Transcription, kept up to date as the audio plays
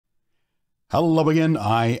Hello again,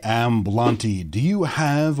 I am Blunty. Do you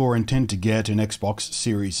have or intend to get an Xbox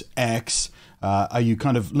Series X? Are you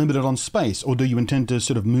kind of limited on space, or do you intend to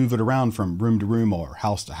sort of move it around from room to room or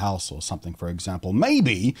house to house or something, for example?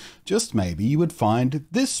 Maybe, just maybe, you would find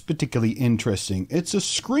this particularly interesting. It's a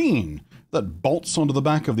screen that bolts onto the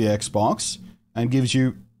back of the Xbox and gives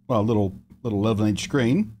you, well, a little 11-inch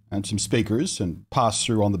screen and some speakers and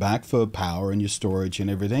pass-through on the back for power and your storage and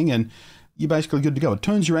everything, and you're basically good to go. It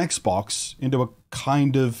turns your Xbox into a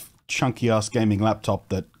kind of chunky-ass gaming laptop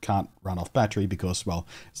that can't run off battery because, well,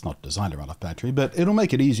 it's not designed to run off battery, but it'll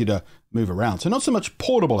make it easy to move around. So not so much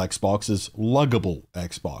portable Xbox as luggable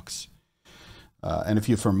Xbox. And if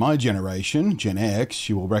you're from my generation, Gen X,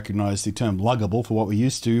 you will recognize the term luggable for what we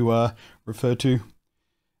used to refer to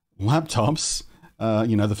laptops.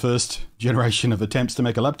 The first generation of attempts to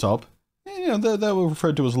make a laptop. They were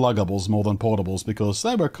referred to as luggables more than portables because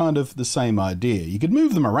they were kind of the same idea. You could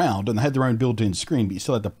move them around and they had their own built-in screen, but you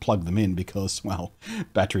still had to plug them in because, well,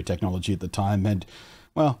 battery technology at the time meant,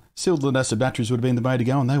 well, sealed lead acid batteries would have been the way to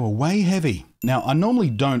go, and they were way heavy. Now, I normally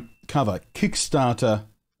don't cover Kickstarter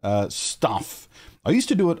stuff. I used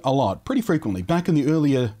to do it a lot, pretty frequently. Back in the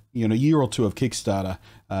earlier, year or two of Kickstarter,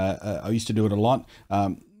 I used to do it a lot.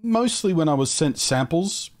 Mostly when I was sent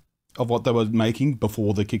samples of what they were making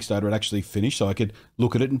before the Kickstarter had actually finished, so I could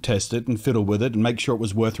look at it and test it and fiddle with it and make sure it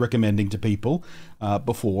was worth recommending to people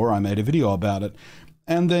before I made a video about it.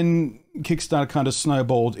 And then Kickstarter kind of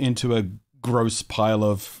snowballed into a gross pile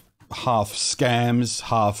of half scams,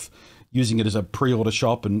 half using it as a pre-order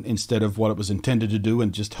shop and instead of what it was intended to do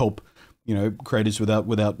and just help, creators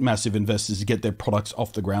without massive investors to get their products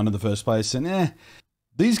off the ground in the first place. And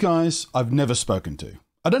these guys I've never spoken to.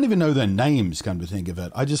 I don't even know their names, come to think of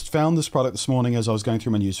it. I just found this product this morning as I was going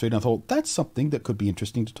through my newsfeed, and I thought, that's something that could be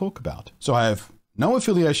interesting to talk about. So I have no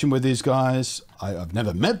affiliation with these guys. I've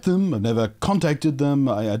never met them. I've never contacted them.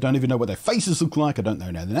 I don't even know what their faces look like. I don't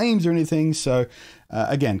know their names or anything. So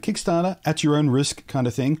again, Kickstarter, at your own risk kind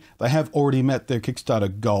of thing. They have already met their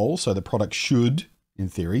Kickstarter goal, so the product should, in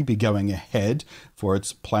theory, be going ahead for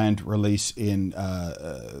its planned release in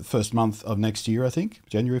first month of next year, I think.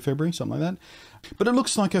 January, February, something like that. But it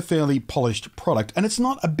looks like a fairly polished product, and it's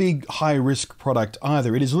not a big high-risk product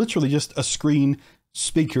either. It is literally just a screen,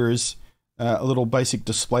 speakers, a little basic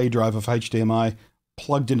display driver for HDMI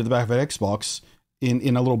plugged into the back of an Xbox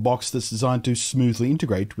in a little box that's designed to smoothly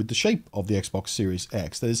integrate with the shape of the Xbox Series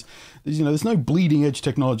X. There's no bleeding edge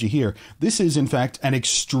technology here. This is, in fact, an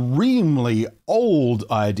extremely old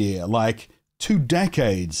idea, like 2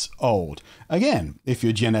 decades old. Again, if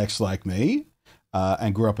you're Gen X like me,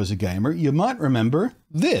 and grew up as a gamer, you might remember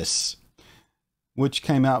this, which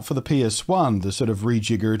came out for the PS1, the sort of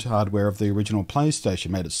rejiggered hardware of the original PlayStation,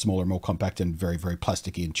 made it smaller, more compact, and very, very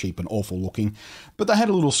plasticky and cheap and awful looking. But they had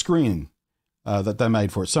a little screen that they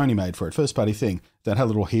made for it, Sony made for it, first-party thing, that had a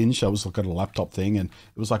little hinge. I was looking at a laptop thing, and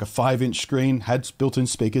it was like a 5-inch screen, had built-in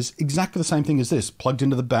speakers, exactly the same thing as this, plugged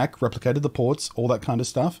into the back, replicated the ports, all that kind of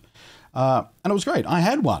stuff. And it was great. I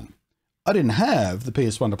had one. I didn't have the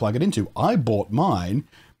PS1 to plug it into. I bought mine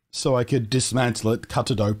so I could dismantle it,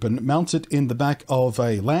 cut it open, mount it in the back of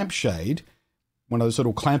a lampshade, one of those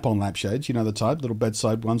little clamp-on lampshades, the type, little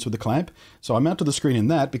bedside ones with a clamp. So I mounted the screen in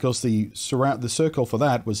that because the circle for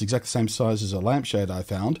that was exactly the same size as a lampshade I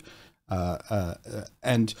found,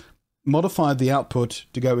 and modified the output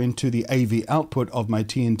to go into the AV output of my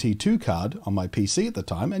TNT2 card on my PC at the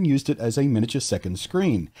time and used it as a miniature second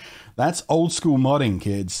screen. That's old school modding,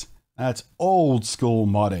 kids. That's old school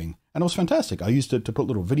modding. And it was fantastic. I used it to put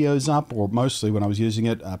little videos up, or mostly when I was using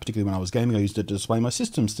it, particularly when I was gaming, I used it to display my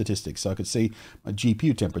system statistics so I could see my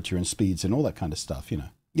GPU temperature and speeds and all that kind of stuff,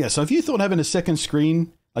 Yeah, so if you thought having a second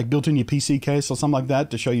screen, like built in your PC case or something like that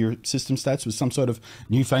to show your system stats was some sort of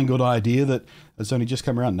newfangled idea that has only just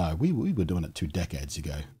come around, no, we were doing it 2 decades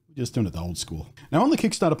ago. We're just doing it the old school. Now, on the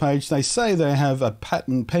Kickstarter page, they say they have a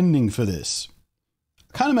patent pending for this.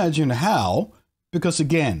 I can't imagine how. Because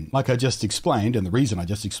again, like I just explained, and the reason I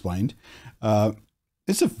just explained,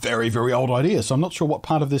 it's a very, very old idea. So I'm not sure what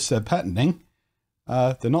part of this they're patenting.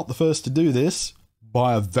 They're not the first to do this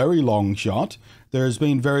by a very long shot. There has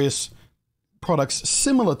been various products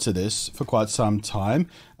similar to this for quite some time.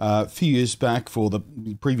 A few years back for the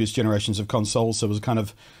previous generations of consoles, there was kind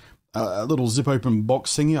of a little zip open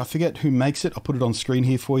box thingy. I forget who makes it. I'll put it on screen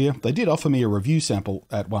here for you. They did offer me a review sample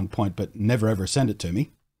at one point, but never ever sent it to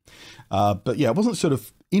me. But yeah, it wasn't sort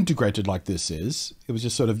of integrated like this is. It was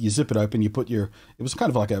just sort of, you zip it open, you put it was kind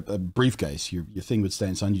of like a briefcase. Your thing would stay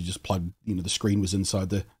inside, you just plug, the screen was inside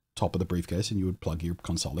the top of the briefcase and you would plug your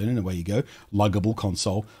console in and away you go. Luggable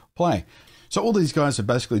console play. So all these guys have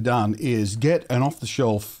basically done is get an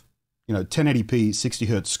off-the-shelf 1080p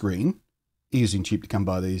 60Hz screen, easy and cheap to come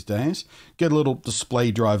by these days. Get a little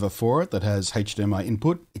display driver for it that has HDMI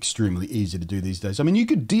input, extremely easy to do these days. I mean, you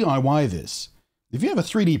could DIY this. If you have a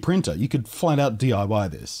 3D printer, you could flat out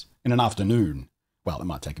DIY this in an afternoon. Well, it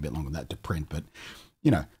might take a bit longer than that to print, but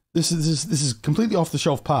this is completely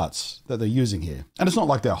off-the-shelf parts that they're using here. And it's not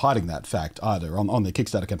like they're hiding that fact either. On their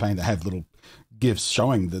Kickstarter campaign, they have little GIFs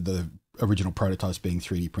showing the original prototypes being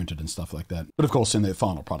 3D printed and stuff like that. But of course, in their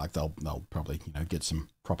final product, they'll probably, get some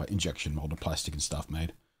proper injection molded plastic and stuff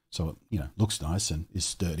made. So it, looks nice and is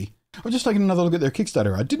sturdy. I've just taken another look at their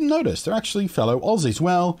Kickstarter. I didn't notice they're actually fellow Aussies.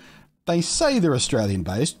 Well, they say they're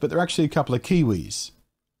Australian-based, but they're actually a couple of Kiwis.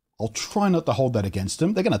 I'll try not to hold that against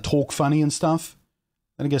them. They're going to talk funny and stuff.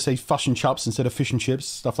 And I guess say fush and chops instead of fish and chips,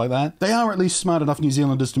 stuff like that. They are at least smart enough New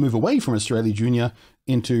Zealanders to move away from Australia Junior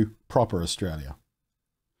into proper Australia.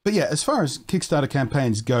 But yeah, as far as Kickstarter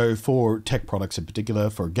campaigns go for tech products in particular,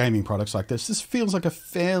 for gaming products like this feels like a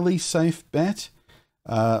fairly safe bet.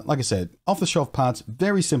 Like I said, off-the-shelf parts,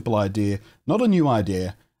 very simple idea, not a new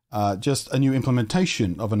idea, just a new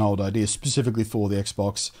implementation of an old idea specifically for the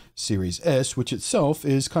Xbox Series S, which itself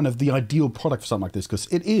is kind of the ideal product for something like this because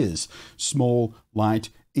it is small, light,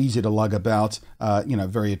 easy to lug about,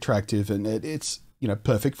 very attractive, and it's,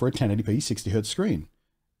 perfect for a 1080p 60Hz screen.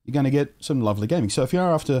 You're going to get some lovely gaming. So if you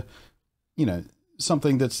are after,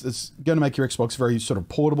 something that's going to make your Xbox very sort of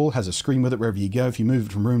portable, has a screen with it wherever you go, if you move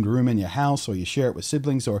it from room to room in your house, or you share it with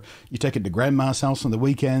siblings, or you take it to grandma's house on the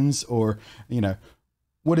weekends, or,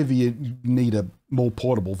 whatever you need a more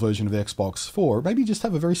portable version of the Xbox for, maybe just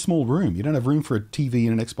have a very small room. You don't have room for a TV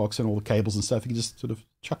and an Xbox and all the cables and stuff. You can just sort of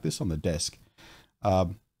chuck this on the desk. I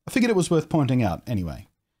figured it was worth pointing out anyway.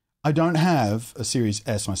 I don't have a Series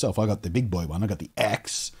S myself. I got the big boy one. I got the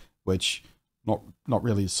X, which not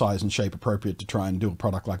really size and shape appropriate to try and do a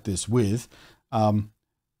product like this with.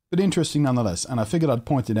 But interesting nonetheless. And I figured I'd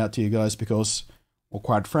point it out to you guys because, well,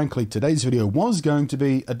 quite frankly, today's video was going to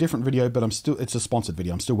be a different video, but it's a sponsored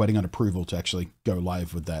video. I'm still waiting on approval to actually go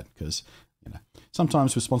live with that because,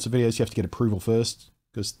 sometimes with sponsored videos, you have to get approval first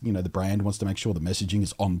because, the brand wants to make sure the messaging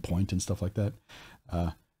is on point and stuff like that.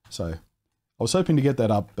 So I was hoping to get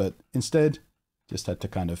that up, but instead just had to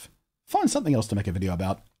kind of find something else to make a video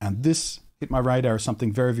about. And this hit my radar as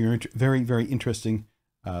something very, very, very, very interesting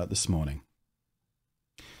this morning.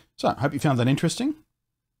 So I hope you found that interesting.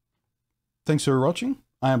 Thanks for watching.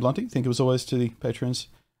 I am Blunty. Thank you as always to the patrons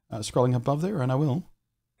scrolling above there, and I will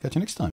catch you next time.